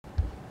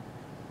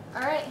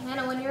All right,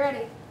 Hannah, when you're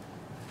ready.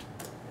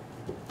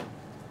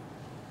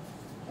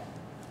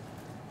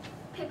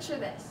 Picture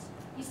this.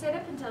 You stayed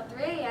up until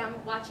 3 a.m.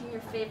 watching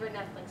your favorite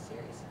Netflix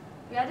series.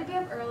 You had to be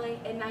up early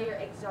and now you're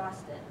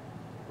exhausted.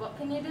 What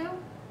can you do?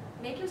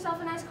 Make yourself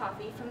a nice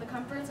coffee from the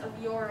comforts of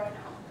your own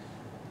home.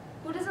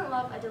 Who doesn't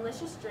love a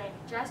delicious drink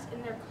dressed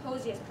in their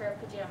coziest pair of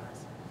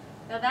pajamas?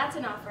 Now that's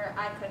an offer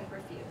I couldn't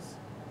refuse.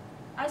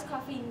 Iced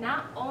coffee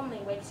not only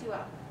wakes you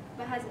up,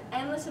 but has an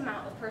endless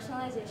amount of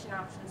personalization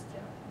options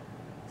too.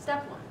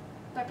 Step 1.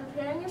 Prepare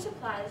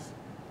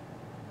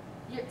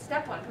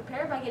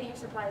by getting your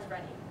supplies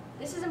ready.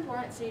 This is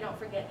important so you don't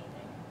forget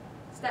anything.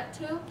 Step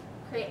 2.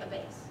 Create a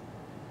base.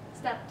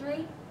 Step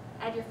 3.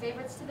 Add your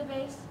favorites to the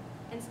base.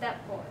 And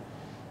step 4.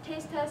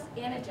 Taste test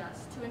and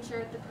adjust to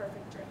ensure the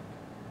perfect drink.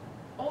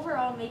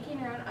 Overall, making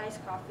your own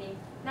iced coffee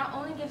not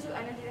only gives you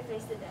energy to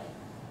face the day,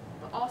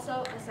 but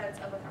also a sense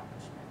of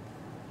accomplishment.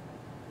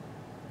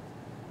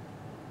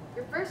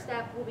 Your first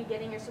step will be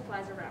getting your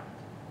supplies around.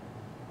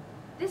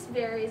 This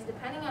varies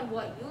depending on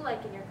what you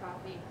like in your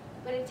coffee,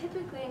 but it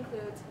typically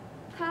includes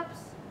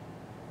cups,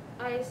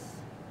 ice,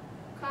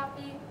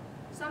 coffee,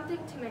 something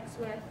to mix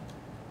with,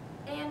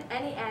 and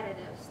any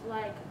additives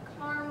like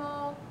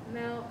caramel,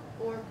 milk,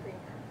 or creamer.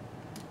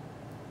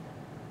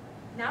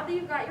 Now that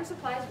you've got your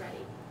supplies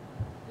ready,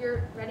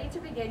 you're ready to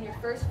begin your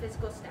first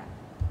physical step,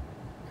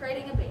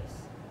 creating a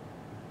base.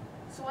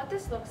 So what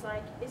this looks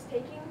like is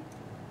taking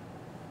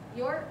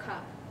your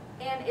cup,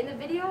 and in the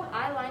video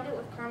I lined it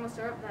with caramel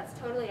syrup, that's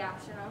totally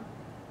optional.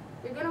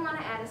 You're going to want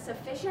to add a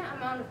sufficient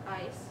amount of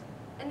ice,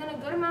 and then a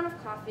good amount of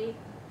coffee.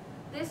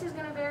 This is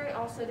going to vary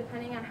also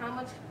depending on how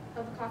much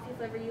of a coffee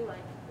flavor you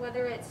like,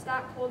 whether it's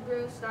stock cold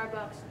brew,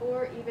 Starbucks,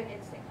 or even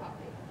instant coffee.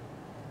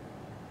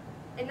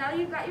 And now that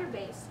you've got your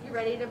base, you're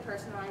ready to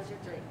personalize your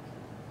drink.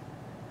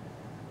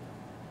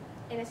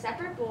 In a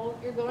separate bowl,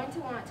 you're going to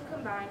want to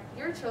combine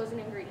your chosen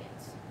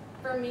ingredients.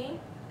 For me,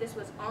 this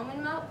was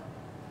almond milk,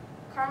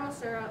 caramel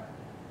syrup,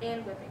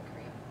 and whipping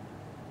cream.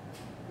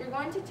 You're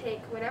going to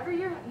take whatever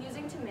you're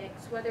using to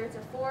mix, whether it's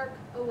a fork,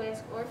 a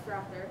whisk, or a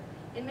frother,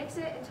 and mix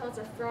it until it's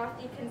a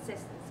frothy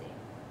consistency.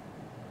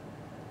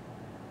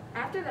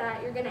 After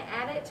that, you're going to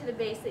add it to the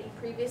base that you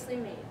previously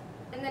made,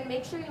 and then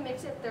make sure you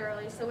mix it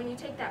thoroughly so when you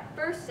take that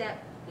first sip,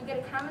 you get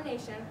a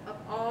combination of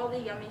all the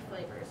yummy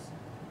flavors.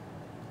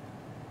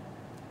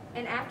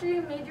 And after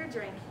you've made your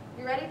drink,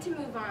 you're ready to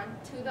move on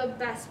to the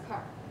best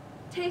part,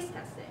 taste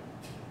testing.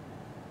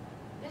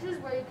 This is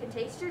where you can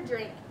taste your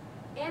drink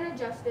and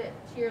adjust it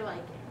to your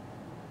liking,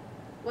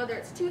 whether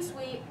it's too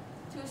sweet,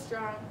 too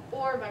strong,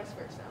 or vice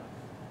versa.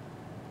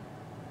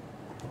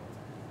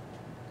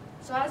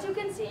 So as you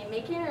can see,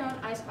 making your own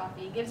iced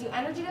coffee gives you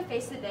energy to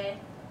face the day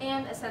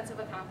and a sense of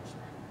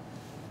accomplishment.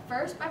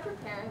 First, by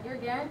preparing, you're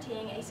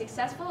guaranteeing a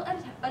successful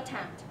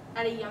attempt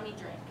at a yummy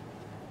drink.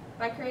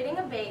 By creating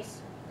a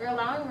base, you're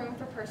allowing room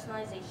for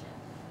personalization,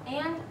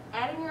 and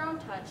adding your own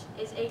touch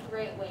is a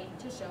great way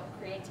to show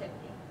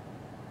creativity.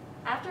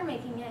 After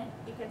making it,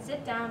 you can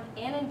sit down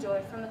and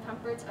enjoy from the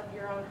comforts of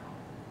your own home.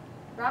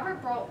 Robert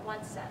Brault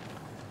once said,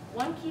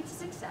 "One key to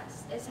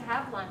success is to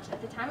have lunch at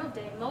the time of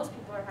day most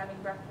people are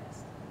having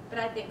breakfast," but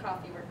I think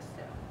coffee works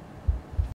too.